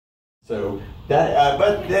So that,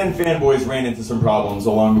 but then fanboys ran into some problems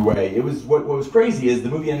along the way. It was what was crazy is the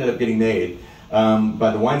movie ended up getting made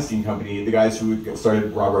by the Weinstein Company, the guys who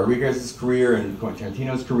started Robert Rodriguez's career and Quentin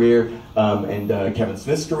Tarantino's career, and Kevin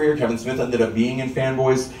Smith's career. Kevin Smith ended up being in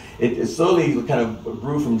Fanboys. It slowly kind of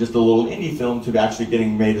grew from just a little indie film to actually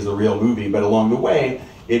getting made as a real movie, but along the way,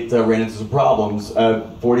 it ran into some problems.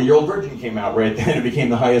 40-Year-Old Virgin came out right then. It became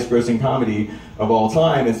the highest grossing comedy of all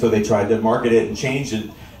time, and so they tried to market it and change it.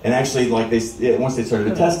 And actually, like once they started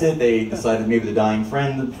to test it, they decided maybe the dying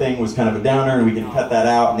friend thing was kind of a downer, and we can cut that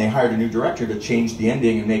out. And they hired a new director to change the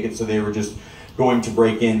ending and make it so they were just going to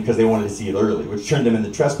break in because they wanted to see it early, which turned them into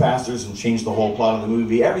trespassers and changed the whole plot of the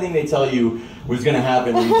movie. Everything they tell you was going to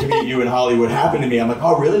happen to meet you in Hollywood happened to me. I'm like,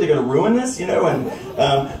 oh, really? They're going to ruin this, you know? And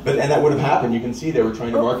that would have happened. You can see they were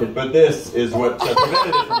trying to market, but this is what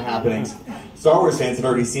prevented it from happening. Star Wars fans had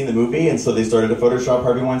already seen the movie, and so they started to Photoshop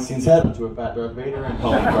Harvey Weinstein's head into a fat Darth Vader and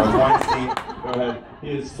calling him Darth Weinstein. Go ahead.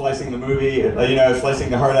 He was slicing the movie,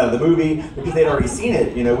 slicing the heart out of the movie because they'd already seen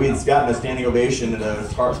it. You know, we'd gotten a standing ovation at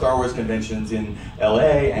Star Wars conventions in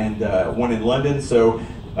LA and one in London. So,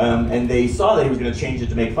 and they saw that he was going to change it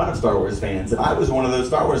to make fun of Star Wars fans. And I was one of those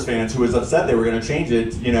Star Wars fans who was upset they were going to change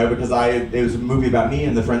it, you know, because it was a movie about me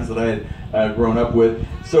and the friends that I had grown up with.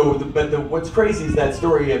 So, what's crazy is that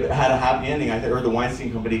story had a happy ending. I heard the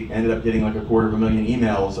Weinstein Company ended up getting like 250,000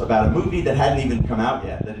 emails about a movie that hadn't even come out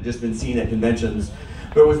yet, that had just been seen at conventions.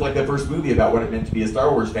 But it was like the first movie about what it meant to be a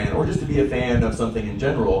Star Wars fan, or just to be a fan of something in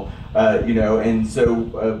general, you know. And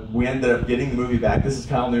so we ended up getting the movie back. This is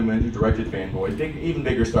Kyle Newman, who directed Fanboys, even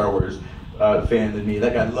bigger Star Wars fan than me.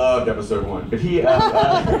 That guy loved Episode 1, but he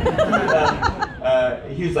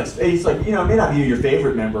was like, you know, it may not be your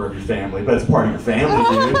favorite member of your family, but it's part of your family,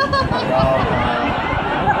 dude.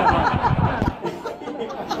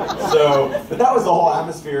 So, but that was the whole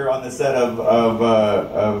atmosphere on the set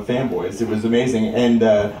of Fanboys. It was amazing, and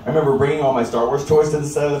I remember bringing all my Star Wars toys to the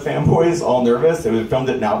set of the Fanboys, all nervous. It was filmed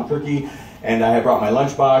in Albuquerque, and I had brought my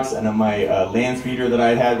lunchbox and my land speeder that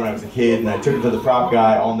I had when I was a kid, and I took it to the prop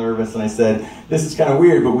guy, all nervous, and I said, "This is kind of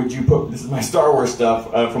weird, but would you this is my Star Wars stuff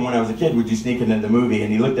from when I was a kid. Would you sneak it into the movie?"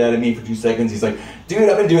 And he looked at me for 2 seconds. He's like, "Dude,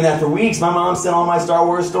 I've been doing that for weeks. My mom sent all my Star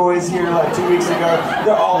Wars toys here like 2 weeks ago.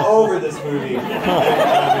 They're all over this movie."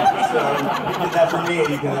 So he did that for me.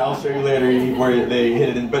 I'll show you later where they hid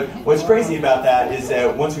it in. But what's crazy about that is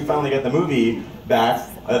that once we finally got the movie back,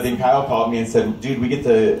 then Kyle called me and said, "Dude, we get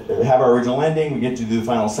to have our original ending. We get to do the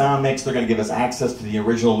final sound mix. They're going to give us access to the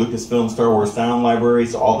original Lucasfilm Star Wars sound library.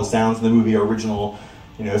 So all the sounds in the movie are original,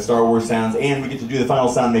 you know, Star Wars sounds, and we get to do the final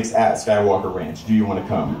sound mix at Skywalker Ranch. Do you want to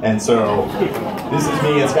come?" And so this is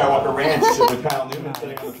me at Skywalker Ranch with Kyle Newman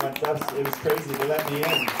sitting on the front steps. It was crazy. They let me in.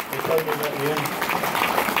 They totally let me in.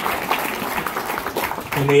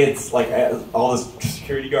 And they had like all the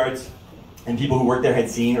security guards and people who worked there had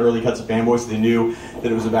seen early cuts of Fanboys, so they knew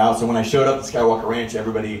that it was about. So when I showed up at Skywalker Ranch,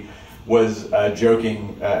 everybody was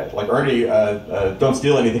joking, like, "Ernie, don't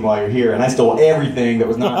steal anything while you're here." And I stole everything that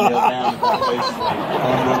was not nailed down at that place.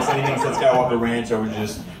 Like, books, anything that said Skywalker Ranch, I was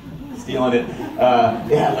just stealing it.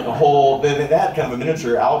 They had like a whole, they had kind of a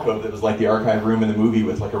miniature alcove that was like the archive room in the movie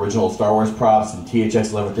with like original Star Wars props and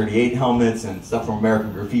THX 1138 helmets and stuff from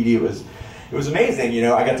American Graffiti. It was amazing, you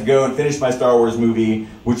know. I got to go and finish my Star Wars movie,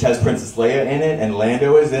 which has Princess Leia in it, and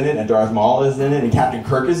Lando is in it, and Darth Maul is in it, and Captain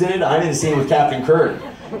Kirk is in it. I'm in a scene with Captain Kirk.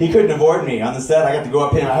 He couldn't avoid me on the set. I got to go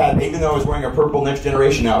up in. Even though I was wearing a purple Next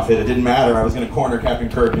Generation outfit, it didn't matter. I was going to corner Captain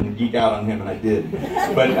Kirk and geek out on him, and I did.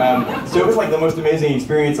 But so it was like the most amazing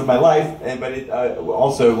experience of my life. But it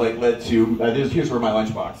also like led to here's where my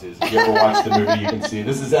lunchbox is. If you ever watch the movie, you can see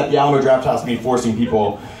this is at the Alamo Drafthouse. Me forcing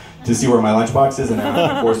people to see where my lunchbox is, and now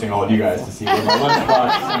I'm forcing all of you guys to see where my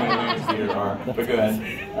lunchbox and my land speeder are. But go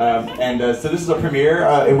ahead. So this is a premiere.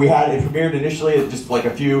 It premiered initially at just like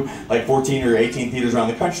a few, like 14 or 18 theaters around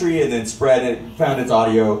the country, and then spread. It found its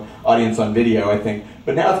audience on video, I think.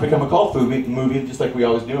 But now it's become a cult movie, just like we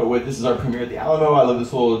always knew it would. This is our premiere at the Alamo. I love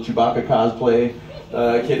this little Chewbacca cosplay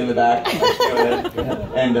kid in the back. Go ahead.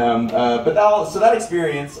 And so that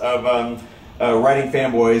experience of writing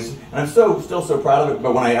Fanboys, and I'm still so proud of it,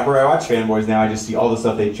 but whenever I watch Fanboys now, I just see all the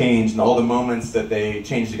stuff they changed and all the moments that they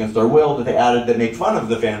changed against our will, that they added that make fun of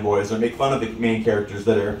the fanboys or make fun of the main characters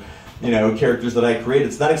that are, you know, characters that I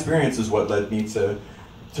created. So that experience is what led me to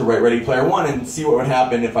write Ready Player One and see what would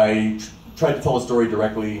happen if I tried to tell a story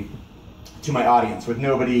directly to my audience with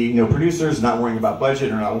nobody, no producers, not worrying about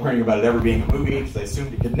budget or not worrying about it ever being a movie, because I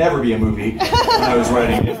assumed it could never be a movie when I was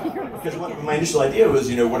writing it. Because my initial idea was,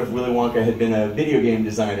 you know, what if Willy Wonka had been a video game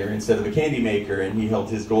designer instead of a candy maker, and he held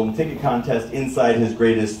his golden ticket contest inside his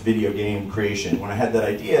greatest video game creation. When I had that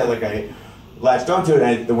idea, like I latched onto it,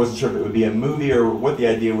 and I wasn't sure if it would be a movie or what the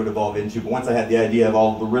idea would evolve into, but once I had the idea of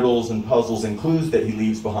all the riddles and puzzles and clues that he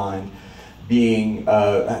leaves behind, being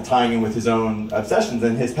tying in with his own obsessions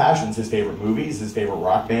and his passions, his favorite movies, his favorite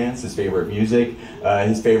rock bands, his favorite music,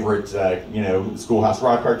 his favorite Schoolhouse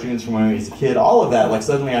Rock cartoons from when he was a kid, all of that, like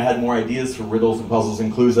suddenly I had more ideas for riddles and puzzles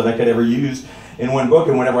and clues that I could ever use in one book,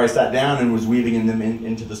 and whenever I sat down and was weaving them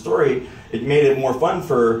into the story, it made it more fun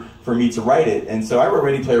for me to write it. And so I wrote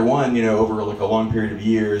Ready Player One, over like a long period of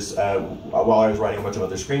years while I was writing a bunch of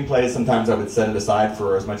other screenplays. Sometimes I would set it aside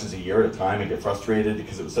for as much as a year at a time and get frustrated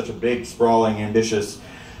because it was such a big, sprawling, ambitious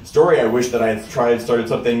story. I wish that I had started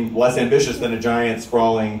something less ambitious than a giant,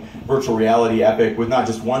 sprawling virtual reality epic with not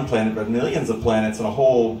just one planet, but millions of planets and a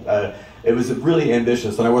whole. It was really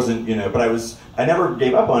ambitious, and I wasn't, but I never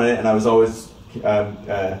gave up on it, and I was always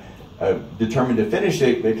determined to finish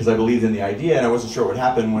it because I believed in the idea, and I wasn't sure what would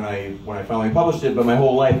happen when I finally published it, but my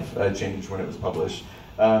whole life changed when it was published.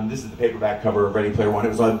 This is the paperback cover of Ready Player One. It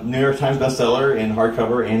was a New York Times bestseller in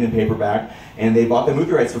hardcover and in paperback, and they bought the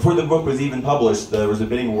movie rights. Before the book was even published, there was a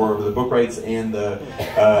bidding war over the book rights, and the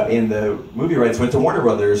movie rights went to Warner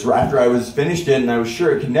Brothers. After I was finished it, and I was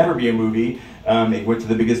sure it could never be a movie, it went to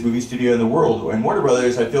the biggest movie studio in the world. And Warner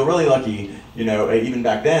Brothers, I feel really lucky, even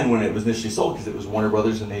back then when it was initially sold, because it was Warner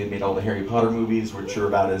Brothers and they had made all the Harry Potter movies, which are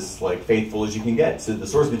about as faithful as you can get to the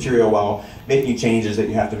source material while making changes that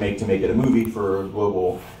you have to make it a movie for a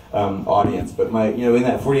global audience. But in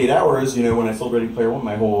that 48 hours, when I sold Ready Player One,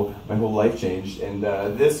 my whole life changed. And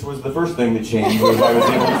this was the first thing that changed, was I was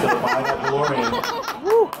able to buy that DeLorean.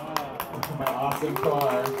 My awesome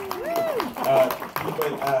car.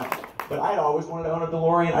 But I'd always wanted to own a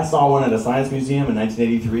DeLorean. I saw one at a science museum in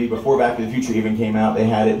 1983. Before Back to the Future even came out, they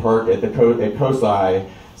had it parked at the COSI,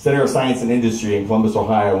 Center of Science and Industry in Columbus,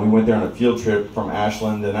 Ohio. And we went there on a field trip from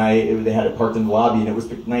Ashland, and they had it parked in the lobby, and it was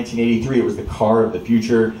 1983. It was the car of the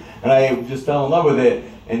future, and I just fell in love with it.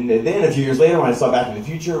 And then a few years later, when I saw Back to the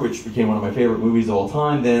Future, which became one of my favorite movies of all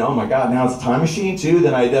time, then, oh my God, now it's a time machine too?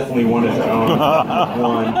 Then I definitely wanted to own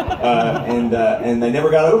one. And I never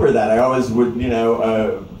got over that. I always would,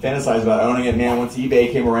 fantasize about owning it. Man, once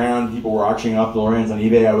eBay came around, people were auctioning off DeLoreans on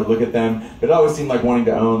eBay, I would look at them. It always seemed like wanting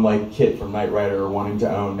to own Kit from Knight Rider, or wanting to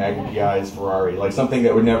own Magnum PI's Ferrari, something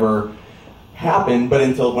that would never happen. But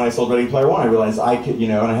until when I sold Ready Player One, I realized I could,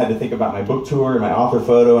 and I had to think about my book tour and my author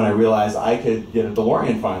photo, and I realized I could get a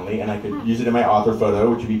DeLorean finally, and I could use it in my author photo,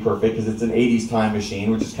 which would be perfect because it's an 80s time machine,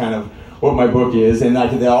 which is kind of what my book is, and I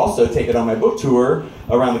could then also take it on my book tour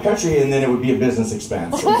around the country, and then it would be a business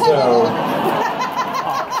expense. And so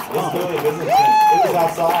it's clearly a business expense. It was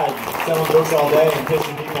outside selling books all day and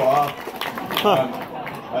pissing people off.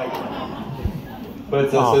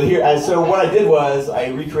 So what I did was I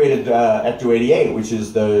recreated Ecto 88, which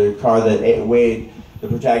is the car that Wade, the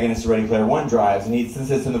protagonist of Ready Player One, drives. And since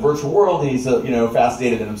it's in the virtual world, and he's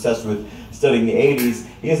fascinated and obsessed with studying the 80s,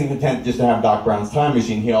 he isn't content just to have Doc Brown's time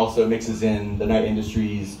machine. He also mixes in the Knight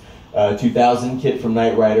Industries 2000 Kit from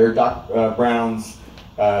Knight Rider, Doc Brown's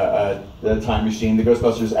the time machine, the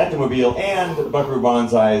Ghostbusters Ectomobile, and Buckaroo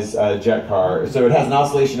Banzai's jet car. So it has an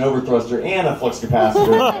oscillation overthruster and a flux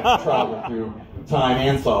capacitor to travel through time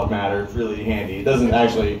and solid matter. It's really handy. It doesn't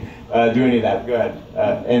actually do any of that good.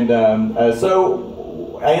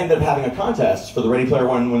 So I ended up having a contest for the Ready Player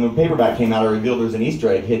One. When the paperback came out, I revealed there was an Easter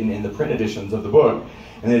egg hidden in the print editions of the book.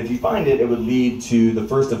 And then if you find it, it would lead to the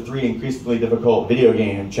first of 3 increasingly difficult video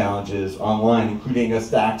game challenges online, including a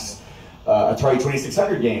Stax Atari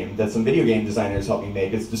 2600 game that some video game designers helped me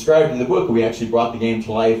make. It's described in the book. We actually brought the game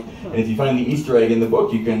to life. And if you find the Easter egg in the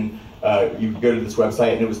book, you can go to this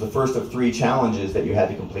website, and it was the first of 3 challenges that you had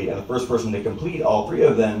to complete. And the first person to complete all 3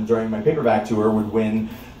 of them during my paperback tour would win.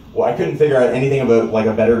 Well, I couldn't figure out anything of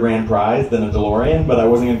a better grand prize than a DeLorean, but I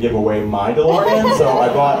wasn't going to give away my DeLorean, so I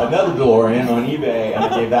bought another DeLorean on eBay, and I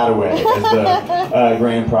gave that away as the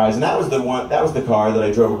grand prize. And that was the car that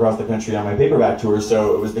I drove across the country on my paperback tour.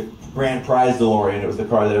 So it was the grand prize DeLorean. It was the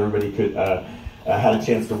car that everybody could had a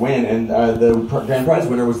chance to win. And the grand prize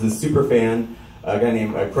winner was this super fan, a guy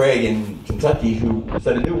named Craig in Kentucky, who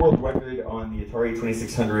set a new world record on the Atari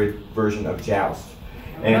 2600 version of Joust.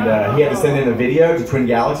 And he had to send in a video to Twin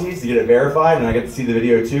Galaxies to get it verified, and I got to see the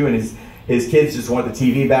video too, and his kids just want the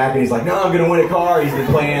TV back, and he's like, no, I'm going to win a car. He's been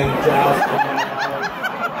playing Joust.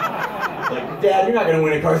 Like, Dad, you're not going to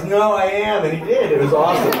win a car. No, I am, and he did. It was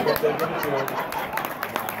awesome. I got that video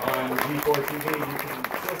on G4 TV. You can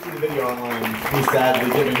still see the video online. He's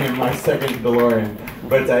sadly giving him my second DeLorean.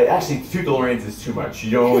 But actually, 2 DeLoreans is too much.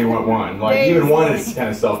 You only want one. Even one is kind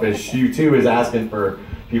of selfish. 2 is asking for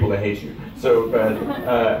people to hate you. So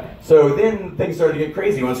then things started to get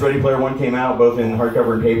crazy. Once Ready Player One came out, both in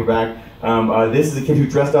hardcover and paperback, This is a kid who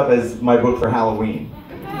dressed up as my book for Halloween.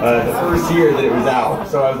 The first year that it was out.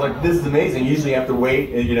 So I was like, this is amazing. Usually you have to wait,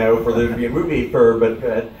 you know, for there to be a movie but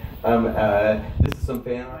this is some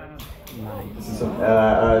fan art. This is some,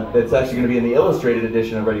 that's actually going to be in the illustrated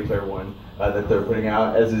edition of Ready Player One that they're putting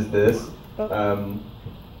out, as is this.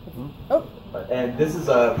 And this is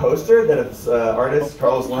a poster that artist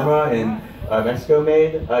Carlos Lerma in Mexico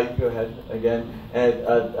made. You can go ahead again.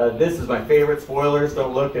 And this is my favorite. Spoilers,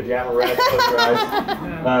 don't look if you haven't read, close your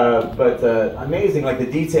eyes. But amazing, like the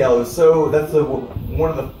detail is so, that's one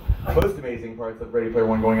of the most amazing parts of Ready Player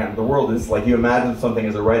One going out into the world is like you imagine something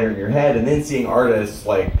as a writer in your head and then seeing artists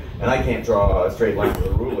like, and I can't draw a straight line with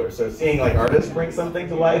a ruler, so seeing like artists bring something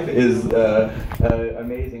to life is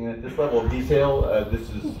amazing. And at this level of detail, this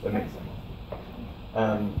is amazing.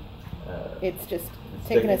 It's just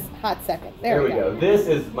taking a hot second. There we go. This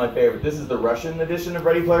is my favorite. This is the Russian edition of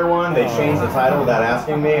Ready Player One. They changed the title without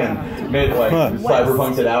asking me and made it like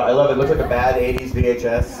cyberpunked it out. I love it. It looks like a bad 80s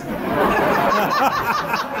VHS.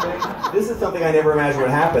 This is something I never imagined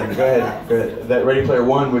would happen. Go ahead. That Ready Player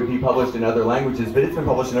One would be published in other languages, but it's been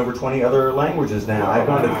published in over 20 other languages now. I've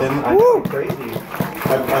gone to Finland. I've gone crazy.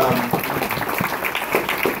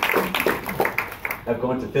 I've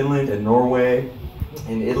gone to Finland and Norway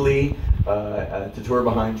and Italy to tour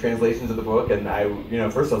behind translations of the book, and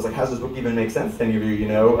first I was like, how does this book even make sense to any of you,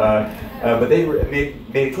 but they made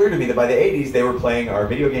it clear to me that by the 80s they were playing our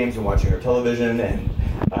video games and watching our television and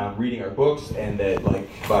reading our books, and that like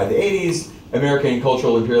by the 80s American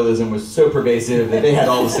cultural imperialism was so pervasive that they had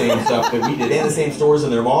all the same stuff that we did, and the same stores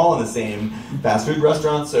in their mall and the same fast food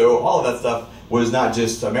restaurants, so all of that stuff was not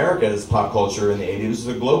just America's pop culture in the 80s, it was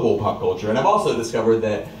a global pop culture. And I've also discovered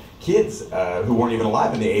that kids who weren't even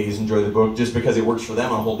alive in the 80s enjoy the book just because it works for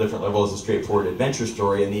them on a whole different level as a straightforward adventure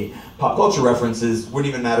story, and the pop culture references wouldn't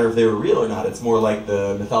even matter if they were real or not. It's more like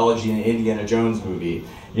the mythology in an Indiana Jones movie.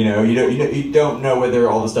 You don't know whether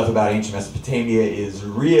all the stuff about ancient Mesopotamia is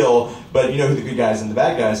real, but you know who the good guys and the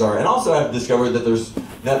bad guys are. And also I've discovered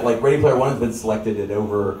that like Ready Player One has been selected at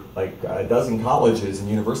over like a dozen colleges and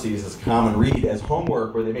universities as a common read as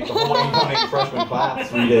homework, where they make the whole incoming freshman class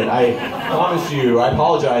read it. I promise you, I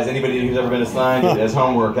apologize anybody who's ever been assigned it as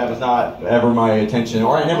homework. That was not ever my intention,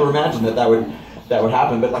 or I never imagined that would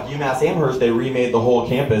happen. But like UMass Amherst, they remade the whole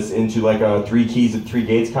campus into like a 3 keys and 3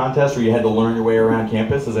 gates contest where you had to learn your way around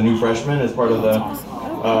campus as a new freshman as part of the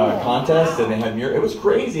contest, and they had it was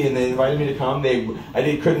crazy, and they invited me to come.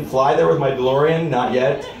 I couldn't fly there with my DeLorean, not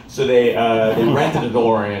yet, so they rented a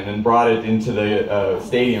DeLorean and brought it into the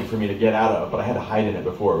stadium for me to get out of, but I had to hide in it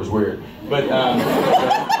before. It was weird. But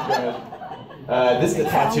this is a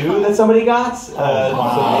tattoo that somebody got. It's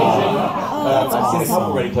amazing. I've seen a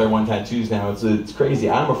couple Ready Player One tattoos now. It's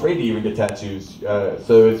crazy. I'm afraid to even get tattoos,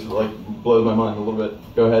 so it's like blows my mind a little bit.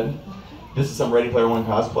 Go ahead. This is some Ready Player One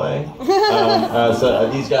cosplay.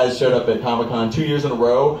 These guys showed up at Comic-Con 2 years in a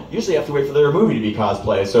row. Usually you have to wait for their movie to be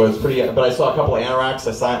cosplay, so it's pretty. But I saw a couple of anoraks.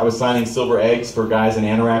 I was signing silver eggs for guys in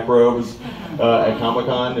anorak robes at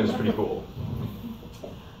Comic-Con. It was pretty cool.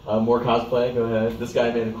 More cosplay, go ahead. This guy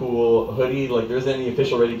made a cool hoodie. Like, there isn't any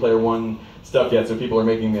official Ready Player One stuff yet, so people are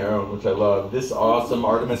making their own, which I love. This awesome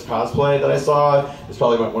Artemis cosplay that I saw is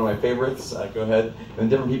probably one of my favorites. Go ahead. And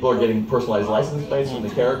different people are getting personalized license plates from the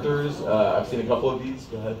characters. I've seen a couple of these.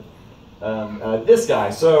 Go ahead. This guy,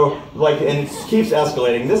 so like, and it keeps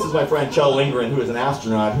escalating. This is my friend Kjell Lindgren, who is an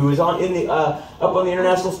astronaut, who is up on the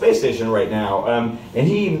International Space Station right now. And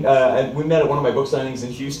we met at one of my book signings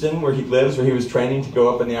in Houston, where he lives, where he was training to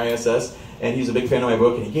go up in the ISS. And he's a big fan of my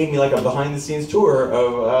book, and he gave me like a behind-the-scenes tour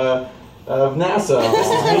of NASA. This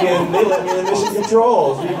is me, and they let me in mission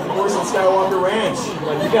controls. We course on Skywalker Ranch.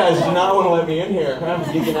 Like, you guys do not want to let me in here. I'm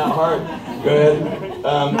geeking out hard. Go ahead.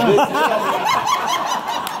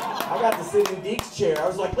 I got to sit in Deke's chair. I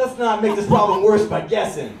was like, let's not make this problem worse by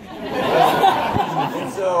guessing.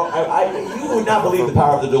 And so, you would not believe the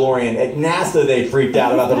power of the DeLorean. At NASA, they freaked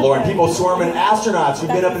out about the DeLorean. People swarming astronauts who've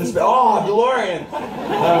been up in space. Oh, DeLorean!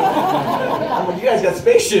 I'm like, you guys got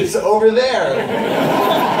spaceships over there.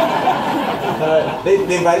 They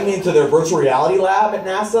invited me into their virtual reality lab at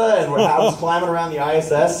NASA, and I was climbing around the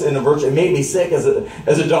ISS in a virtual. It made me sick as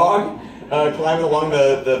a dog. Climbing along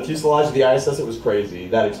the fuselage of the ISS, it was crazy,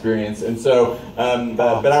 that experience. And so,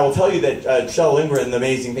 but I will tell you that Kjell Lindgren, the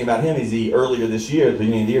amazing thing about him is earlier this year, at the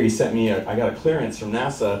beginning of the year, he sent me, I got a clearance from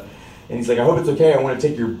NASA, and he's like, I hope it's okay, I want to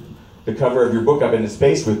take the cover of your book up into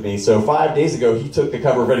space with me. So 5 days ago, he took the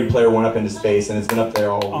cover of Ready Player One up into space, and it's been up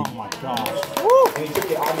there all week. Oh my gosh. And he took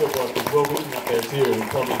the audiobook with Will Wheaton up there too, and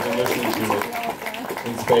told me he's been listening to it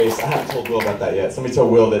in space. I haven't told Will about that yet. Somebody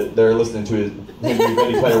told Will that they're listening to his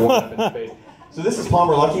Ready Player One up in space. So this is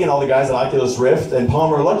Palmer Luckey and all the guys at Oculus Rift, and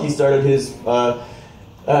Palmer Luckey started his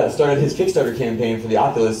Kickstarter campaign for the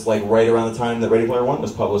Oculus like right around the time that Ready Player One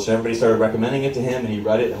was published. And everybody started recommending it to him, and he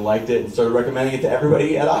read it and liked it, and started recommending it to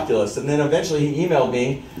everybody at Oculus. And then eventually he emailed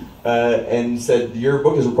me and said, "Your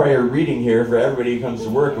book is required reading here for everybody who comes to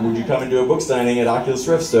work, and would you come and do a book signing at Oculus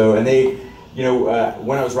Rift?" So, and they, you know,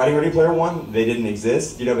 when I was writing Ready Player One, they didn't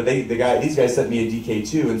exist, you know, but these guys sent me a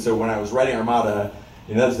DK2, and so when I was writing Armada,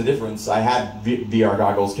 you know, that was the difference. I had VR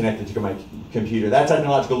goggles connected to my computer. That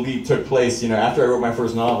technological leap took place, you know, after I wrote my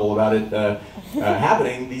first novel about it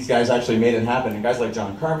happening. These guys actually made it happen, and guys like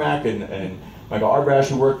John Carmack and Michael Arbrash,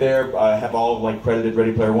 who worked there, have all like credited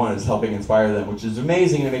Ready Player One as helping inspire them, which is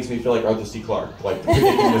amazing. And it makes me feel like Arthur C. Clarke, like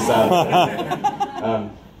predicting this out.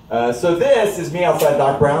 So this is me outside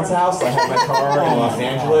Doc Brown's house. I had my car in Los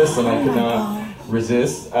Angeles, and I could not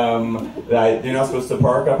resist. You're not supposed to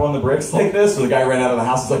park up on the bricks like this. So the guy ran out of the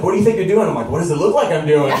house. He's like, "What do you think you're doing?" I'm like, "What does it look like I'm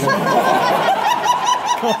doing?" It's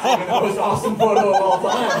like the most awesome photo of all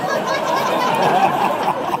time.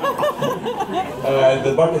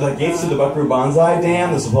 The gates to the Buckaroo Banzai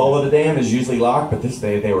Dam, the Sepulveda Dam, is usually locked, but this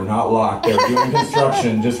day they were not locked. They were doing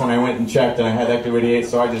construction just when I went and checked, and I had Ecto 88,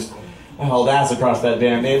 so I hauled ass across that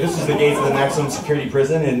dam. This is the gates of the maximum security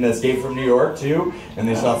prison in Escape from New York, too, and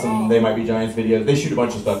they shot some They Might Be Giants videos. They shoot a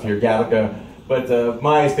bunch of stuff here, Gattaca, but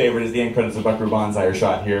my favorite is the end credits of Buckaroo Banzai are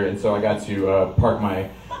shot here, and so I got to park my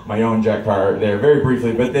own jet car there very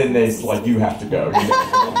briefly, but then they like, "You have to go." Go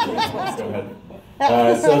ahead.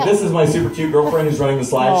 So this is my super cute girlfriend who's running the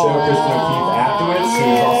slideshow, Kristen O'Keefe Aptowitz, who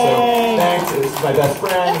is also, thanks, this is my best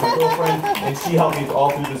friend, my girlfriend, and she helped me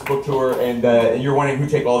all through this book tour, and you're wondering who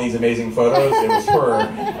take all these amazing photos. It was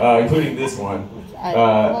her, including this one.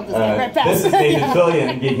 This is Nathan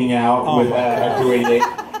Fillion geeking out with Ecto 88.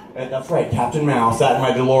 That's right, Captain Mouse sat in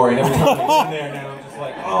my DeLorean. Every time I'm in there now, I'm just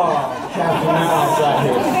like, oh, Captain Mouse sat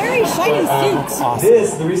here. Very shiny suit.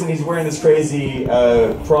 Awesome. The reason he's wearing this crazy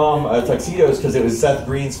prom tuxedo is because it was Seth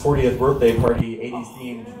Green's 40th birthday party, 80s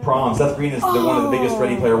themed prom. Seth Green is one of the biggest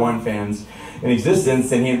Ready Player One fans in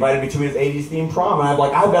existence, and he invited me to his 80s themed prom, and I'm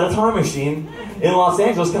like, "I've got a time machine in Los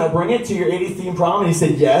Angeles, can I bring it to your 80s themed prom?" And he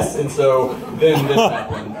said yes, and so then this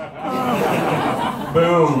happened.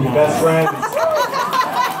 Boom, best friends.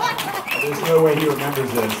 There's no way he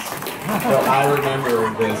remembers this, but I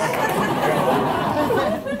remember this.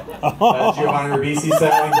 Giovanni Ribisi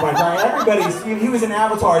selling to my everybody, he was an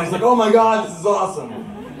avatar. He's like, "Oh my God, this is awesome."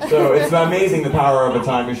 So it's amazing the power of a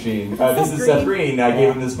time machine. This is Seth Green. I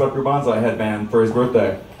gave him this Buckaroo Banzai headband for his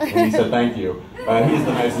birthday, and he said thank you. He's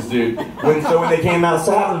the nicest dude. When they came out,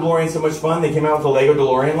 so having a DeLorean's so much fun. They came out with a Lego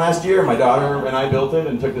DeLorean last year. My daughter and I built it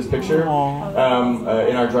and took this picture in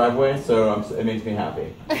our driveway, so it makes me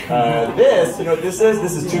happy. This, you know what this is?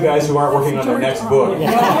 This is two guys who aren't working on their next book.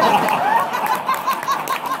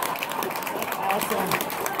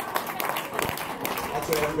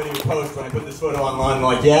 Everybody would post when I put this photo online, they're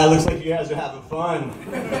like, "Yeah, it looks like you guys are having fun.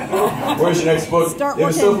 Where's your next book?" It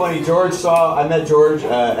was so funny. I met George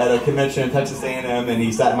at a convention at Texas A&M, and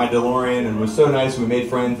he sat in my DeLorean and was so nice. We made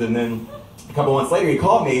friends, and then a couple months later he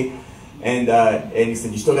called me, and he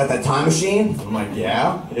said, "You still got that time machine?" I'm like,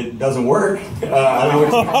 "Yeah, it doesn't work. I don't know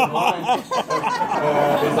what you have in mind."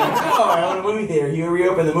 He's like, "No, I own a movie theater." He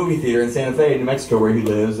reopened the movie theater in Santa Fe, New Mexico, where he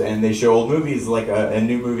lives, and they show old movies and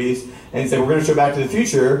new movies. And he said, "We're going to show Back to the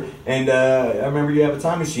Future, and I remember you have a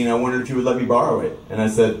time machine. I wondered if you would let me borrow it." And I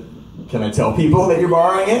said, "Can I tell people that you're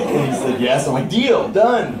borrowing it?" And he said, "Yes." I'm like, "Deal,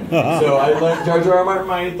 done." So I let Jar Jar Martin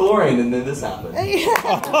my DeLorean, and then this happened. Right?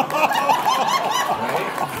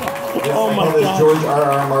 Oh my God. George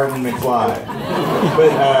R.R. Martin McFly.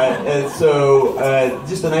 But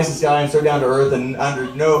just the nicest guy, and so down to earth, and under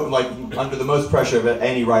the most pressure of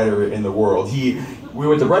any writer in the world. We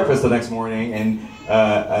went to breakfast the next morning, and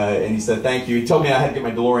he said thank you. He told me I had to get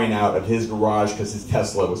my DeLorean out of his garage because his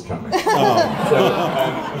Tesla was coming. So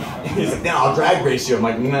he's like, "No, I'll drag race you." I'm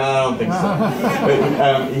like, "No, I don't think so."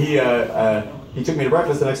 But he took me to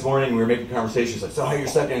breakfast the next morning, and we were making conversation. He's like, "So how's your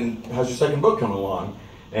second book coming along?"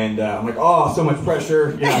 And I'm like, "Oh, so much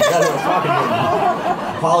pressure." You know, that's what I was talking to.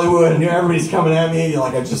 Hollywood, and everybody's coming at me.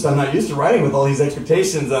 Like, I'm not used to writing with all these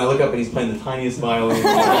expectations. And I look up, and he's playing the tiniest violin.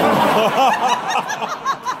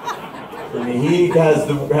 For me, he has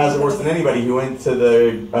it worse than anybody. He went to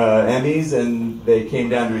the Emmys, and they came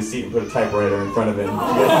down to his seat and put a typewriter in front of him.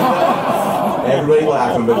 Everybody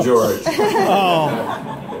laughing but George.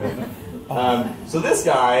 So this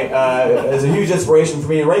guy is a huge inspiration for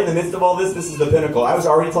me, and right in the midst of all this is the pinnacle. I was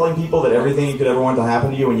already telling people that everything you could ever want to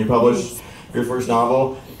happen to you when you published your first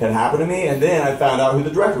novel had happened to me, and then I found out who the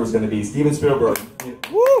director was going to be, Steven Spielberg.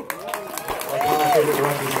 Woo! Like one of my favorite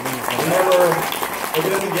directors. It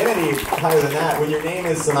doesn't get any higher than that. When your name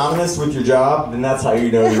is synonymous with your job, then that's how you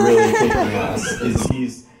know you're really kicking ass.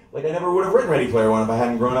 He's like, I never would have written Ready Player One if I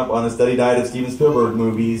hadn't grown up on a steady diet of Steven Spielberg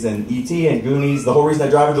movies and E.T. and Goonies. The whole reason I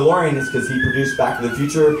drive a DeLorean is because he produced Back to the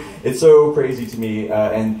Future. It's so crazy to me.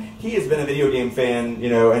 And he has been a video game fan, you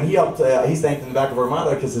know, and he helped, he's thanked in the back of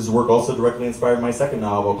Armada because his work also directly inspired my second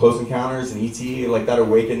novel, Close Encounters and E.T. Like, that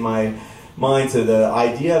awakened my mind to the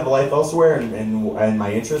idea of life elsewhere and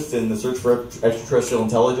my interest in the search for extraterrestrial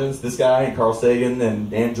intelligence. This guy, and Carl Sagan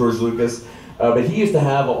and George Lucas. But he used to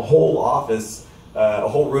have a whole office, a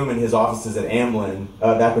whole room in his offices at Amblin,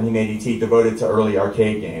 back when he made E.T., devoted to early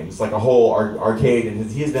arcade games, like a whole arcade, and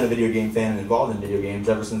he has been a video game fan and involved in video games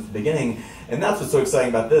ever since the beginning, and that's what's so exciting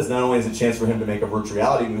about this. Not only is it a chance for him to make a virtual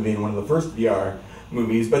reality movie in one of the first VR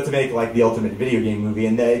movies, but to make like the ultimate video game movie.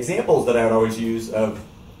 And the examples that I would always use of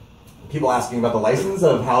people asking about the license,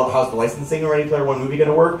 of how's the licensing of Ready Player One movie going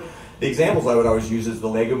to work, the examples I would always use is the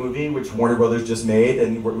Lego movie, which Warner Brothers just made,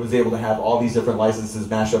 and was able to have all these different licenses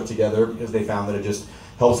mash up together because they found that it just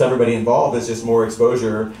helps everybody involved. It's just more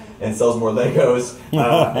exposure and sells more Legos,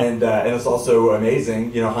 and it's also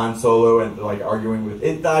amazing. You know, Han Solo and like arguing with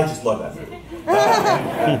it. I just love that movie.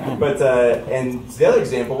 And the other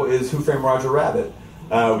example is Who Framed Roger Rabbit.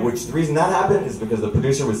 Which the reason that happened is because the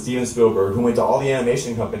producer was Steven Spielberg, who went to all the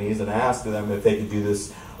animation companies and asked them if they could do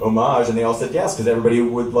this homage, and they all said yes, because everybody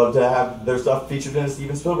would love to have their stuff featured in a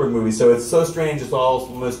Steven Spielberg movie. So it's so strange, it's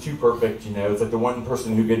almost too perfect, you know. It's like the one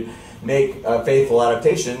person who could make a faithful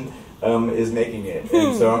adaptation is making it.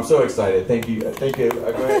 And so I'm so excited. Thank you. Thank you. Go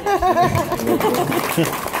ahead.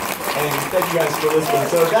 And thank you guys for listening.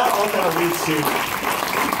 So that all kind of leads to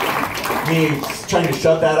me trying to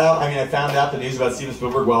shut that out. I mean, I found out the news about Steven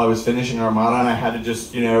Spielberg while I was finishing Armada, and I had to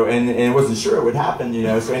just, you know, and wasn't sure it would happen, you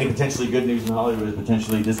know, so any potentially good news in Hollywood is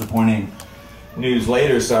potentially disappointing news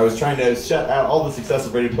later, so I was trying to shut out all the success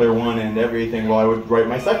of Ready Player One and everything while I would write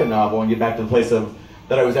my second novel and get back to the place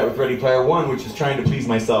that I was at with Ready Player One, which is trying to please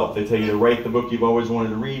myself. They tell you to write the book you've always wanted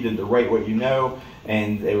to read and to write what you know,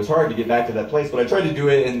 and it was hard to get back to that place, but I tried to do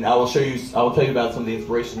it, and I will tell you about some of the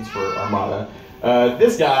inspirations for Armada.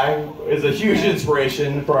 This guy is a huge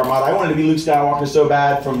inspiration for Armada. I wanted to be Luke Skywalker so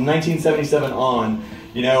bad from 1977 on.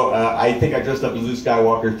 You know, I think I dressed up as Luke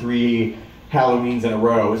Skywalker 3 Halloweens in a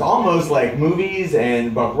row. It was almost like movies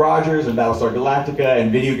and Buck Rogers and Battlestar Galactica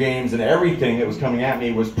and video games, and everything that was coming at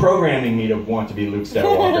me was programming me to want to be Luke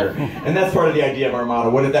Skywalker. And that's part of the idea of Armada.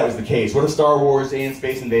 What if that was the case? What if Star Wars and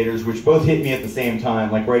Space Invaders, which both hit me at the same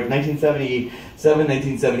time, like right 1977,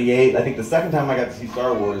 1978, I think the second time I got to see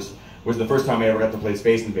Star Wars was the first time I ever got to play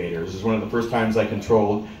Space Invaders. It was one of the first times I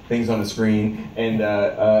controlled things on the screen. And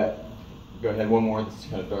go ahead, one more, this is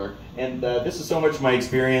kind of dark. And this is so much my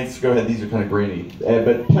experience. Go ahead, these are kind of grainy.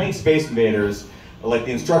 But playing Space Invaders, like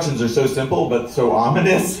the instructions are so simple but so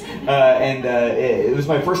ominous. It was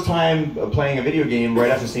my first time playing a video game right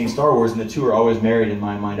after seeing Star Wars, and the two are always married in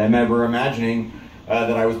my mind. I remember imagining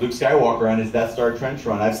that I was Luke Skywalker on his Death Star trench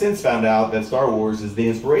run. I've since found out that Star Wars is the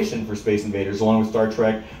inspiration for Space Invaders, along with Star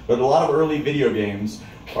Trek, but a lot of early video games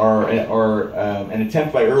are an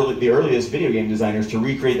attempt by the earliest video game designers to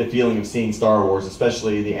recreate the feeling of seeing Star Wars,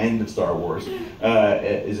 especially the end of Star Wars,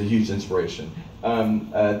 is a huge inspiration.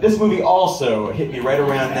 This movie also hit me right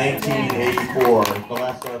around 1984, The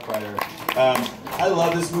Last Starfighter. I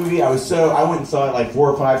love this movie. I went and saw it like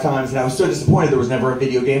 4 or 5 times, and I was so disappointed there was never a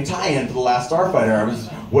video game tie-in for The Last Starfighter.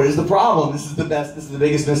 What is the problem? This is the best, this is the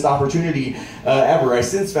biggest missed opportunity ever. I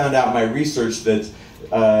since found out in my research that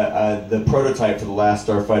the prototype for The Last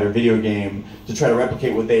Starfighter video game, to try to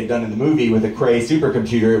replicate what they had done in the movie with a Cray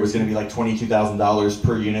supercomputer, it was going to be like $22,000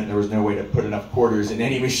 per unit, and there was no way to put enough quarters in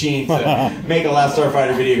any machine to make a Last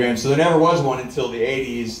Starfighter video game. So there never was one until the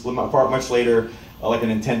 80s, much later, like a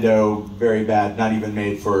Nintendo, very bad, not even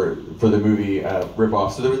made for the movie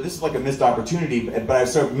ripoff. So this is like a missed opportunity. But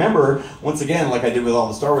I remember, once again, like I did with all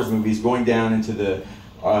the Star Wars movies, going down into the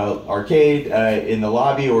arcade in the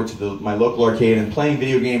lobby or to my local arcade and playing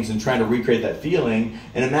video games and trying to recreate that feeling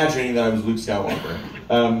and imagining that I was Luke Skywalker.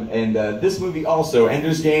 This movie also,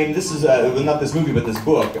 Ender's Game, this is, well, not this movie, but this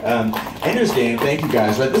book. Ender's Game, thank you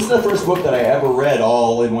guys, right? This is the first book that I ever read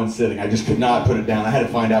all in one sitting. I just could not put it down. I had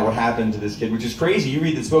to find out what happened to this kid, which is crazy. You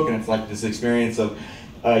read this book and it's like this experience of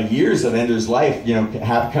years of Ender's life, you know,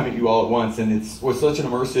 have come at you all at once, and it was such an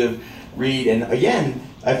immersive read. And again,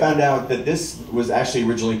 I found out that this was actually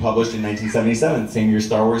originally published in 1977, same year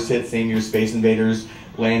Star Wars hit, same year Space Invaders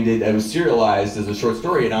landed. It was serialized as a short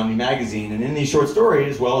story at Omni Magazine, and in these short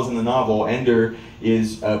stories, as well as in the novel, Ender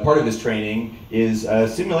is part of his training is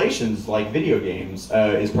simulations like video games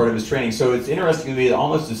is part of his training. So it's interesting to me that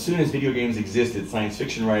almost as soon as video games existed, science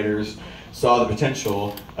fiction writers saw the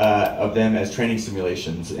potential of them as training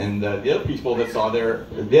simulations. And the other people that saw their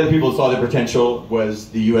potential was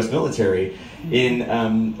the U.S. military.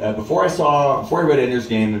 Before I read Ender's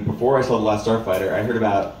Game and before I saw The Last Starfighter, I heard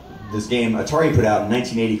about this game Atari put out in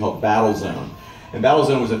 1980 called Battlezone. And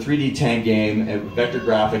Battlezone was a 3D tank game with vector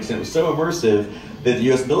graphics, and it was so immersive that the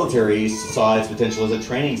U.S. military saw its potential as a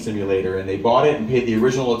training simulator, and they bought it and paid the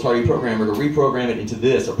original Atari programmer to reprogram it into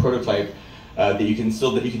a prototype that you can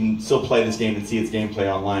still play this game and see its gameplay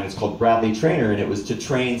online. It's called Bradley Trainer, and it was to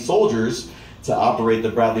train soldiers to operate the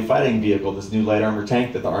Bradley fighting vehicle, this new light armor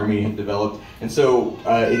tank that the Army had developed. And so,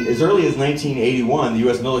 as early as 1981, the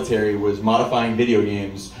U.S. military was modifying video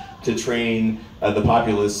games to train the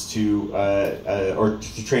populace or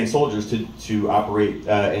to train soldiers to operate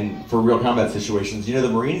for real combat situations. You know,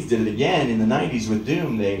 the Marines did it again in the 90s with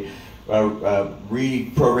Doom. They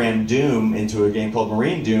reprogrammed Doom into a game called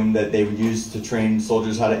Marine Doom that they would use to train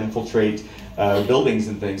soldiers how to infiltrate buildings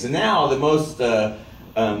and things. And now the most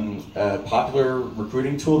popular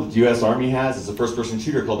recruiting tool that the U.S. Army has is a first-person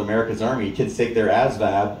shooter called America's Army. Kids take their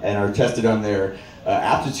ASVAB and are tested on their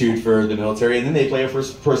aptitude for the military, and then they play a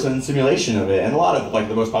first-person simulation of it. And a lot of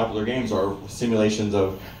the most popular games are simulations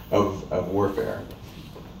of warfare.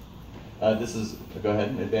 This is go ahead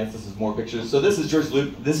and advance. This is more pictures. So this is George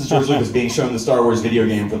Lucas being shown the Star Wars video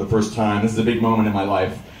game for the first time. This is a big moment in my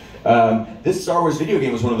life. This Star Wars video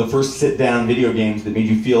game was one of the first sit-down video games that made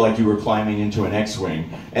you feel like you were climbing into an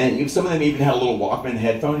X-Wing. And some of them even had a little Walkman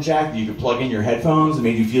headphone jack that you could plug in your headphones and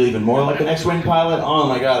made you feel even more like an X-Wing pilot. Oh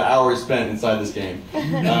my God, hours spent inside this game.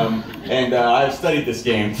 I've studied this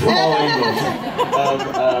game from all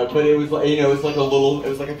angles. But it was like, it was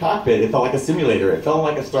like a cockpit. It felt like a simulator. It felt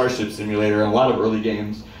like a starship simulator. And a lot of early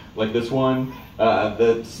games like this one.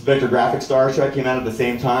 The vector graphics Star Trek came out at the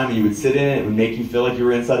same time, and you would sit in it. It would make you feel like you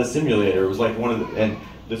were inside a simulator. It was like and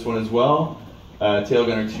this one as well, Tail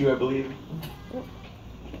Gunner 2, I believe.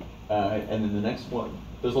 And then the next one.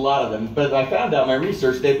 There's a lot of them. But I found out in my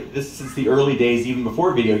research that this is the early days, even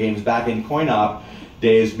before video games, back in coin-op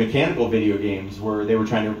days, mechanical video games, where they were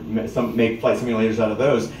trying to make flight simulators out of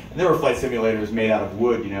those. And there were flight simulators made out of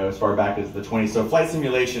wood, as far back as the 20s. So flight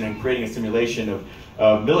simulation and creating a simulation of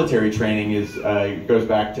military training goes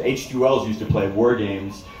back to H.G. Wells used to play war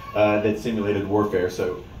games that simulated warfare.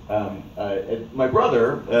 So my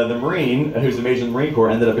brother, the Marine, who's a major in the Marine Corps,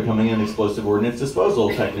 ended up becoming an explosive ordnance disposal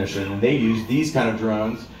technician, and they used these kind of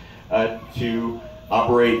drones to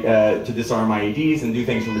operate to disarm IEDs and do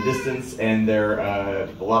things from a distance. And a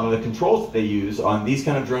lot of the controls that they use on these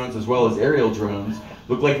kind of drones, as well as aerial drones,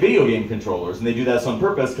 look like video game controllers, and they do that on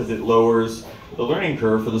purpose because it lowers the learning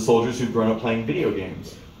curve for the soldiers who've grown up playing video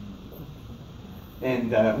games.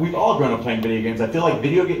 And we've all grown up playing video games. I feel like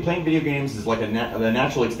playing video games is like a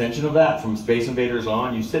natural extension of that from Space Invaders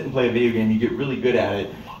on. You sit and play a video game, you get really good at it,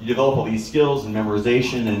 you develop all these skills and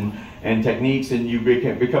memorization and techniques, and you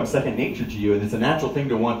become second nature to you. And it's a natural thing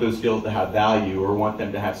to want those skills to have value or want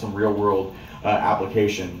them to have some real world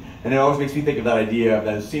application. And it always makes me think of that idea of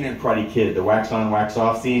that scene in Karate Kid, the wax on, wax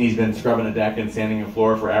off scene. He's been scrubbing a deck and sanding the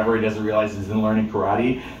floor forever. He doesn't realize he's been learning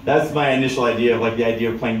karate. That's my initial idea of the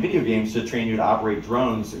idea of playing video games to train you to operate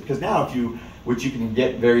drones. Because now which you can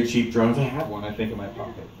get very cheap drones. I have one, I think, in my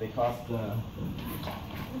pocket. They cost,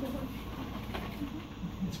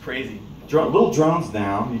 it's crazy. Little drones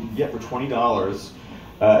now you can get for $20,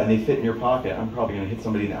 and they fit in your pocket. I'm probably going to hit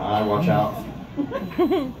somebody in the eye, watch out.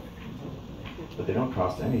 But they don't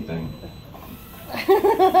cost anything.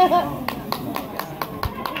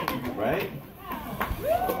 Right?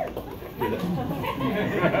 Here,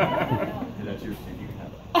 that's yours too. You can have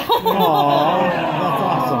it. Aww, that's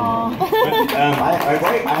awesome. But,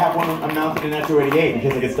 I have one. I'm mounted in that 288 in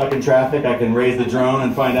case I get stuck in traffic. I can raise the drone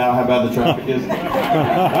and find out how bad the traffic is.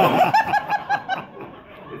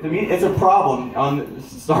 To me, it's a problem. On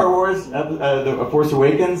Star Wars, The Force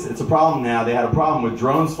Awakens, it's a problem now. They had a problem with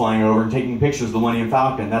drones flying over and taking pictures of the Millennium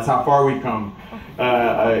Falcon. That's how far we've come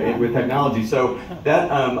with technology. So that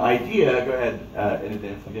idea, go ahead in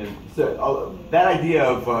advance again. So that idea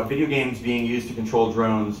of video games being used to control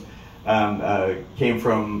drones came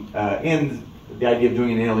from, and the idea of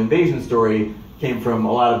doing an alien invasion story came from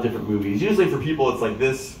a lot of different movies. Usually for people, it's like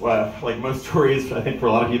this. Like most stories, I think for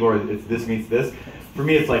a lot of people, it's this meets this. For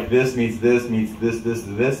me, it's like this meets this, meets this, this,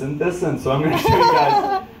 this, and this. And so I'm going to show you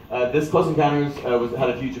guys. This Close Encounters had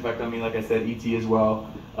a huge effect on me, like I said, E.T. as well.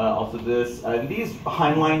 Also this. These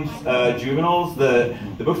Heinlein juveniles, the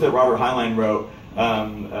books that Robert Heinlein wrote,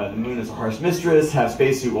 The Moon is a Harsh Mistress, Have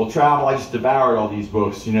Spacesuit Will Travel. I just devoured all these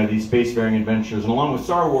books, these spacefaring adventures. And along with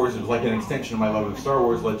Star Wars, it was like an extension of my love of Star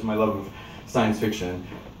Wars led to my love of science fiction.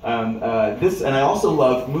 And I also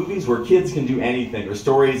love movies where kids can do anything, or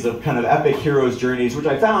stories of kind of epic heroes' journeys, which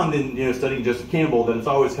I found in studying Joseph Campbell, that it's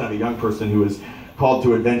always kind of a young person who is called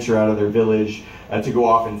to adventure out of their village to go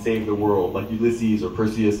off and save the world, like Ulysses or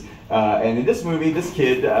Perseus. And in this movie, this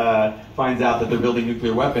kid finds out that they're building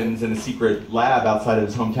nuclear weapons in a secret lab outside of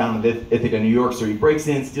his hometown of Ithaca, New York. So he breaks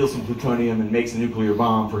in, steals some plutonium, and makes a nuclear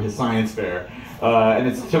bomb for his science fair. And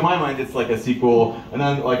it's, to my mind, it's like a sequel, and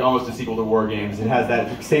then like almost a sequel to War Games. It has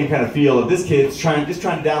that same kind of feel of this kid's just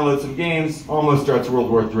trying to download some games, almost starts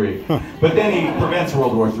World War III. But then he prevents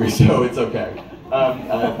World War III, so it's okay.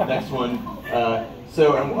 Next one.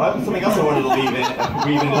 Something else I wanted to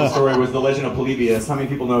weave into the story was the legend of Polybius. How many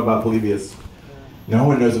people know about Polybius? No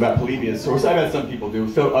one knows about Polybius. So I bet some people do.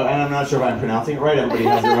 So, and I'm not sure if I'm pronouncing it right. Everybody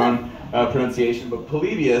has their own pronunciation. But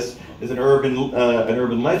Polybius is an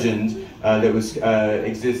urban legend that was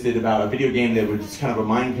existed about a video game that was kind of a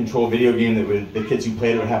mind control video game that the kids who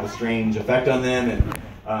played it would have a strange effect on them,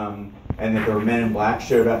 and that there were men in black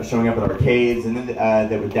showing up at arcades, and then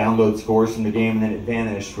that would download scores from the game, and then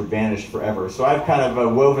it would vanish forever. So I've kind of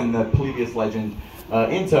woven the Polybius legend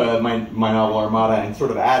into my novel Armada and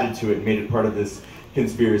sort of added to it and made it part of this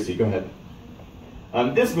conspiracy. Go ahead.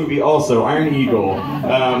 This movie also, Iron Eagle,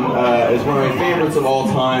 is one of my favorites of all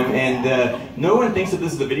time, and no one thinks that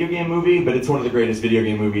this is a video game movie, but it's one of the greatest video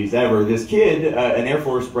game movies ever. This kid, an Air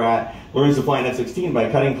Force brat, learns to fly an F-16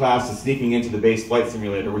 by cutting class and sneaking into the base flight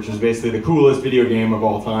simulator, which is basically the coolest video game of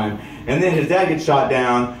all time. And then his dad gets shot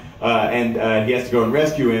down, and he has to go and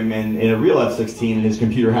rescue him in a real F-16, and his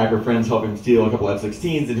computer hacker friends help him steal a couple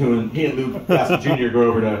F-16s, and he and Luke Bassett Jr. go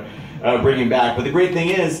over to bring him back. But the great thing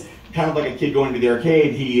is, kind of like a kid going to the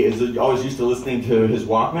arcade, he is always used to listening to his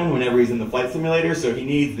Walkman whenever he's in the flight simulator, so he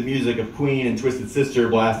needs the music of Queen and Twisted Sister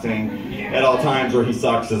blasting at all times, or he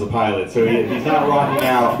sucks as a pilot. So he's not rocking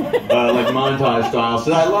out like montage style.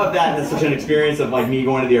 So I love that, and it's such an experience of like me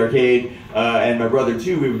going to the arcade, and my brother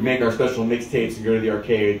too. We would make our special mixtapes and go to the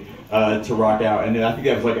arcade to rock out, and I think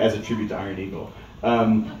that was like as a tribute to Iron Eagle.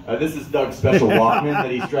 This is Doug's special Walkman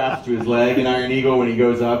that he straps to his leg in Iron Eagle when he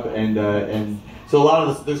goes up, and so a lot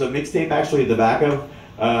of this, there's a mixtape actually at the back of,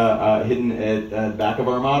 hidden at the back of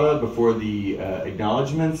Armada before the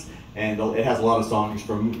acknowledgments, and it has a lot of songs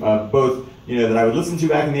from both, that I would listen to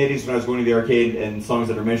back in the 80s when I was going to the arcade, and songs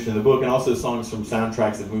that are mentioned in the book, and also songs from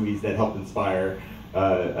soundtracks of movies that helped inspire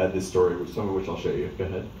this story, some of which I'll show you. Go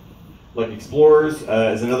ahead. Like Explorers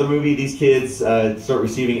is another movie. These kids start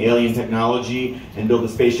receiving alien technology and build a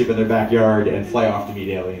spaceship in their backyard and fly off to meet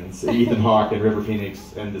aliens. Ethan Hawke and River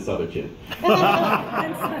Phoenix and this other kid.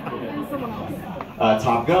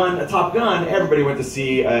 Top Gun, everybody went to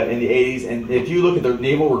see in the 80s. And if you look at the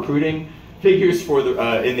naval recruiting figures for the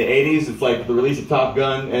in the 80s, it's like the release of Top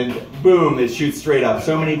Gun, and boom, it shoots straight up.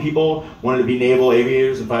 So many people wanted to be naval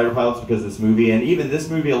aviators and fighter pilots because of this movie, and even this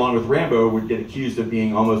movie, along with Rambo, would get accused of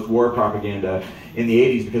being almost war propaganda in the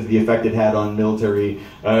 80s because of the effect it had on military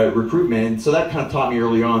recruitment. And so that kind of taught me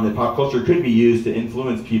early on that pop culture could be used to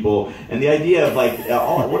influence people, and the idea of like,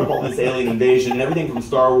 what if all this alien invasion and everything from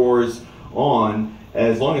Star Wars on,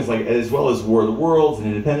 as well as War of the Worlds and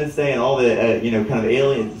Independence Day and all the kind of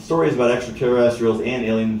alien stories about extraterrestrials and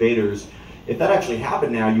alien invaders. If that actually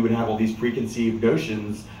happened now, you would have all these preconceived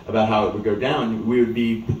notions about how it would go down. We would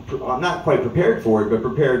be not quite prepared for it, but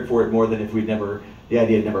prepared for it more than if the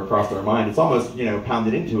idea had never crossed our mind. It's almost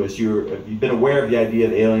pounded into us. You've been aware of the idea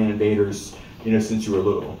of alien invaders since you were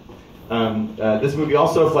little. This movie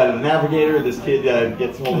also, Flight of the Navigator. This kid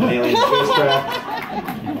gets hold of an alien spacecraft.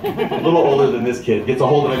 A little older than this kid. Gets a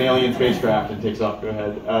hold of an alien spacecraft and takes off. Go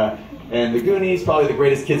ahead. And The Goonies, probably the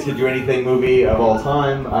greatest kids could do anything movie of all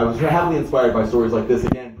time. I was heavily inspired by stories like this,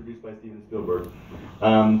 again, produced by Steven Spielberg.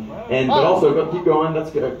 But also, keep going.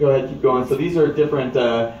 Go ahead, keep going. So these are different.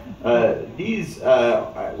 I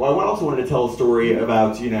also wanted to tell a story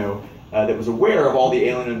about that was aware of all the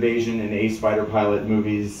alien invasion and ace fighter pilot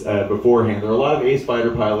movies beforehand. There are a lot of ace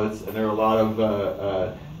fighter pilots, and there are a lot of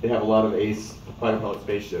they have a lot of ace fighter pilot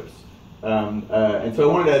spaceships. And so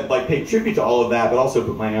I wanted to pay tribute to all of that, but also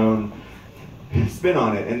put my own spin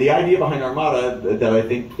on it. And the idea behind Armada that I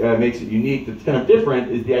think makes it unique, that's kind of different,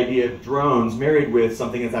 is the idea of drones married with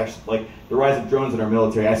something that's actually like the rise of drones in our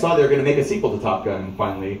military. I saw they were going to make a sequel to Top Gun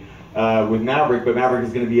finally with Maverick, but Maverick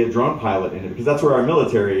is going to be a drone pilot in it because that's where our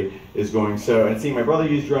military is going. So, and seeing my brother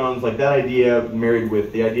use drones, like that idea married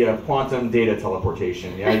with the idea of quantum data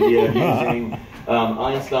teleportation, the idea of using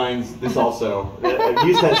Einstein's, this also,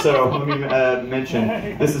 use that, so let me mention,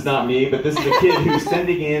 this is not me, but this is a kid who's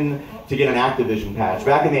sending in to get an Activision patch.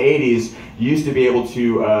 Back in the 80s, you used to be able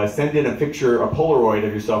to send in a picture, a Polaroid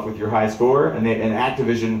of yourself with your high score, and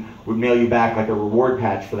Activision would mail you back like a reward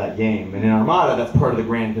patch for that game. And in Armada, that's part of the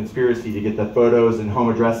grand conspiracy to get the photos and home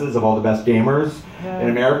addresses of all the best gamers in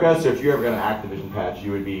America. So if you ever got an Activision patch,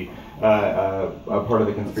 you would be a part of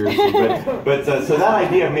the conspiracy. So that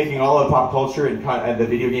idea of making all of pop culture and the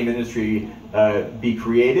video game industry be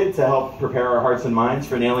created to help prepare our hearts and minds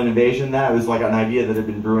for an alien invasion, that was like an idea that had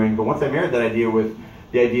been brewing. But once I married that idea with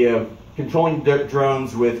the idea of controlling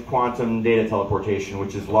drones with quantum data teleportation,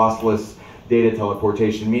 which is lossless data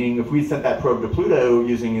teleportation, meaning if we sent that probe to Pluto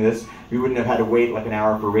using this, we wouldn't have had to wait like an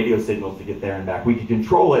hour for radio signals to get there and back. We could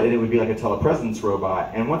control it, and it would be like a telepresence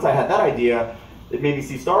robot. And once I had that idea, it made me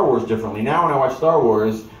see Star Wars differently. Now when I watch Star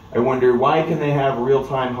Wars, I wonder, why can they have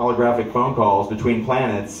real-time holographic phone calls between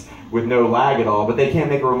planets with no lag at all, but they can't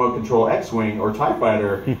make a remote control X-Wing or TIE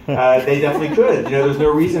Fighter? They definitely could. You know, there's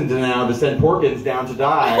no reason to now to send Porkins down to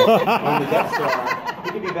die on the Death Star.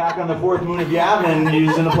 He could be back on the 4th moon of Yavin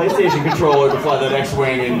using a PlayStation controller to fly that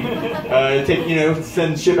X-Wing and take, you know,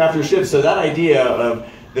 send ship after ship. So that idea of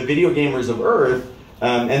the video gamers of Earth,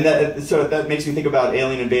 so that makes me think about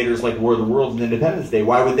alien invaders like War of the Worlds and Independence Day.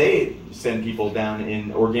 Why would they send people down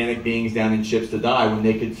in organic beings down in ships to die when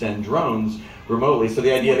they could send drones remotely? So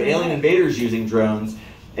the idea of alien invaders using drones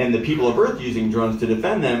and the people of Earth using drones to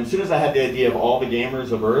defend them, as soon as I had the idea of all the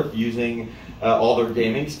gamers of Earth using all their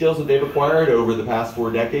gaming skills that they've acquired over the past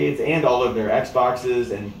 4 decades, and all of their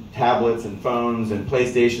Xboxes and tablets and phones and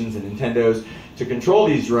PlayStations and Nintendos to control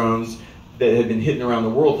these drones that had been hidden around the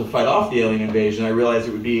world to fight off the alien invasion, I realized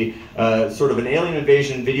it would be sort of an alien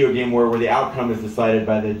invasion video game where the outcome is decided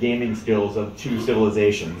by the gaming skills of 2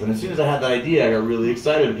 civilizations. And as soon as I had that idea, I got really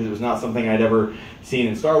excited because it was not something I'd ever seen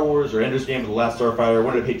in Star Wars or Ender's Game or The Last Starfighter. I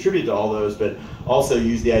wanted to pay tribute to all those, but also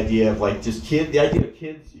use the idea of like just the idea of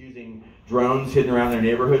kids using drones hidden around their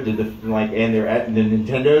neighborhood to and the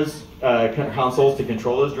Nintendo's consoles to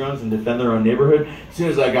control those drones and defend their own neighborhood. As soon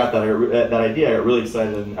as I got that idea, I got really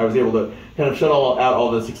excited, and I was able to kind of shut out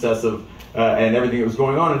all the success of and everything that was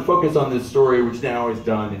going on and focus on this story, which now is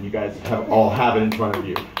done, and you guys all have it in front of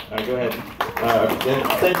you. Go ahead. And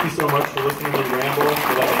thank you so much for listening to me ramble,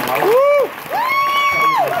 for letting me out.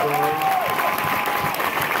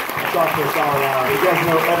 Talk to us all around. You guys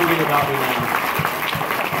know everything about me now.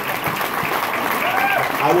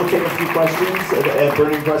 I will take a few questions,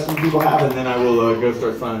 burning questions people have, and then I will go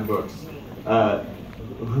start signing books.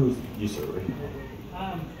 Who's you, sir?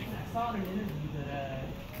 I saw in an interview that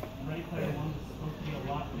Ready Player One was supposed to be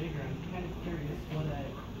a lot bigger. I'm kind of curious what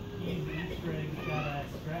Easter eggs got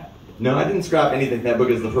scrapped. No, I didn't scrap anything. That book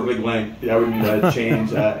is the perfect length. I wouldn't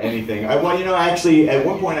change anything. Well, you know, actually, at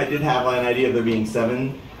one point I did have an idea of there being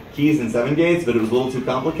 7 keys and 7 gates, but it was a little too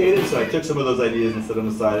complicated, so I took some of those ideas and set them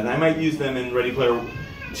aside, and I might use them in Ready Player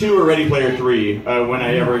 2 or Ready Player 3 when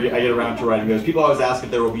I get around to writing those. People always ask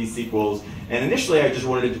if there will be sequels, and initially I just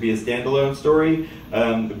wanted it to be a standalone story,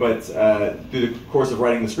 but through the course of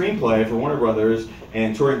writing the screenplay for Warner Brothers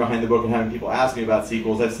and touring behind the book and having people ask me about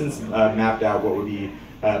sequels, I've since mapped out what would be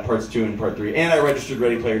parts 2 and part 3, and I registered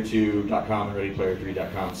ReadyPlayer2.com and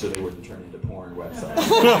ReadyPlayer3.com so they wouldn't turn into porn websites.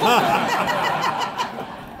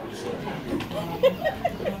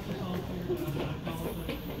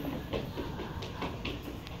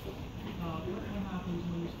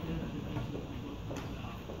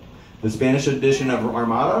 The Spanish edition of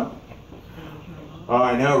Armada? Oh,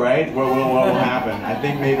 I know, right? What will happen? I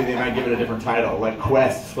think maybe they might give it a different title, like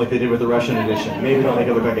Quest, like they did with the Russian edition. Maybe they'll make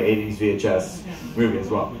it look like an 80s VHS movie as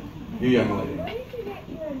well. You young lady. Where did you get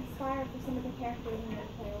your inspired for some of the characters in Ready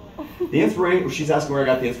Player One? The inspiration, she's asking where I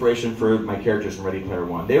got the inspiration for my characters from Ready Player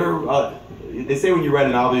One. They were, they say when you write a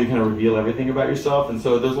novel, you kind of reveal everything about yourself, and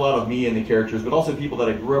so there's a lot of me in the characters, but also people that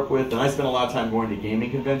I grew up with, and I spent a lot of time going to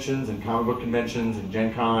gaming conventions and comic book conventions and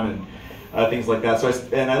Gen Con and things like that. So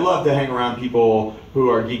I love to hang around people who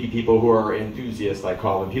are geeky people, who are enthusiasts, I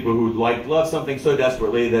call them. People who love something so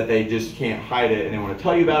desperately that they just can't hide it, and they want to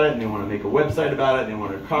tell you about it, and they want to make a website about it, and they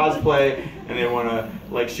want to cosplay, and they want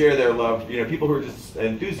to share their love. You know, people who are just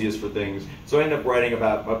enthusiasts for things. So I end up writing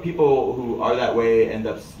about people who are that way. End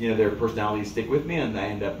up, their personalities stick with me, and I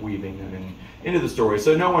end up weaving them into the story.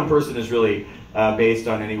 So no one person is really based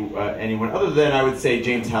on anyone other than, I would say,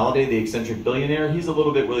 James Halliday, the eccentric billionaire. He's a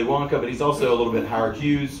little bit Willy Wonka, but he's also a little bit Howard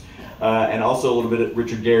Hughes. and also a little bit of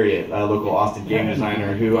Richard Garriott, a local Austin game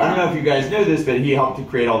designer, who, I don't know if you guys know this, but he helped to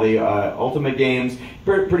create all the Ultimate games,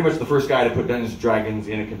 pretty much the first guy to put Dungeons & Dragons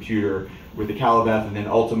in a computer with the Calibeth and then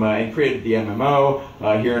Ultima, and created the MMO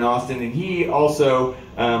here in Austin. And he also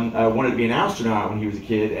wanted to be an astronaut when he was a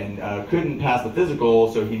kid and couldn't pass the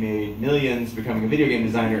physical, so he made millions becoming a video game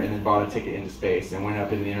designer and then bought a ticket into space and went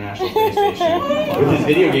up into the International Space Station with his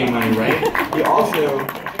video game money, right? He also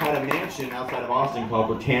had a mansion outside of Austin called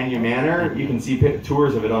Britannia Manor. You can see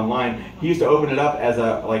tours of it online. He used to open it up as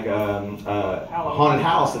a haunted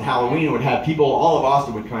house at Halloween, and would have people, all of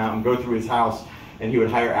Austin would come out and go through his house, and he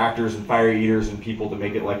would hire actors and fire eaters and people to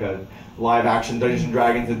make it like a live-action Dungeons &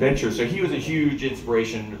 Dragons adventure. So he was a huge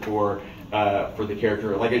inspiration for the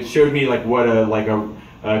character. Like, it showed me like what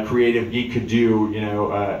a creative geek could do, you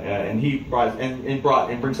know, and he brought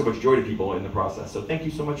and brings so much joy to people in the process. So thank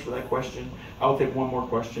you so much for that question. I'll take one more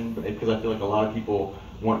question because I feel like a lot of people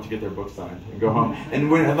want to get their books signed and go home.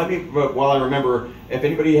 And while I remember, if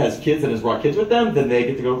anybody has kids and has brought kids with them, then they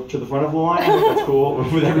get to go to the front of the line. That's cool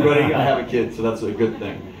with everybody. I have a kid, so that's a good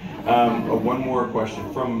thing. One more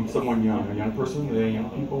question from someone young, a young person,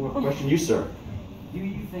 young people. A question, you sir. Do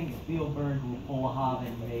you think Spielberg will pull a Hobbit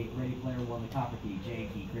and make Ready Player One the Copper Key, J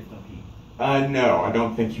Key, Crystal Key? No, I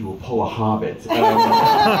don't think he will pull a Hobbit. But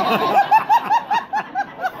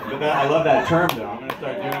I love that term, though. I'm going to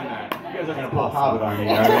start doing that. You guys are going to pull a Hobbit on me,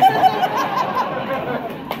 all right?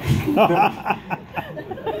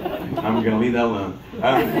 I'm going to leave that alone.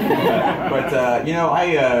 You know,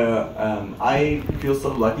 I feel so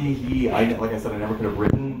lucky. Like I said, I never could have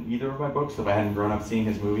written either of my books if I hadn't grown up seeing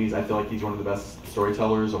his movies. I feel like he's one of the best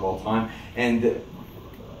storytellers of all time, and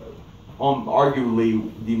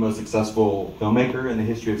arguably the most successful filmmaker in the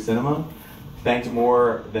history of cinema. Thanked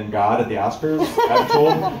more than God at the Oscars, I'm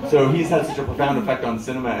told. So he's had such a profound effect on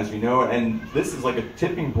cinema as we know it, and this is like a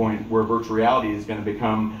tipping point where virtual reality is going to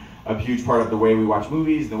become a huge part of the way we watch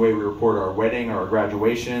movies, the way we record our wedding or our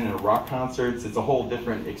graduation or rock concerts. It's a whole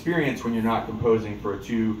different experience when you're not composing for a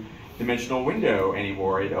two-dimensional window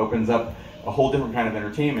anymore. It opens up a whole different kind of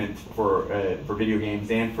entertainment for video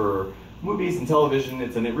games and for movies and television.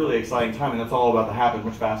 It's a really exciting time, and that's all about to happen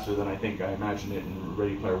much faster than I think I imagined it in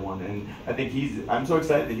Ready Player One. And I think I'm so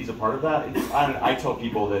excited that he's a part of that. I tell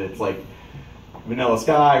people that it's like Vanilla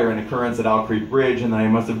Sky or an occurrence at Owl Creek Bridge, and then I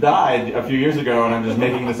must have died a few years ago, and I'm just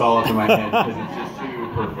making this all up in my head because it's just too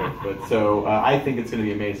perfect. But so I think it's going to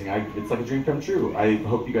be amazing. It's like a dream come true. I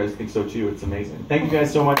hope you guys think so too. It's amazing. Thank you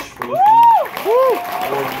guys so much for listening. I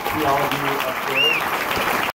will see all of you upstairs.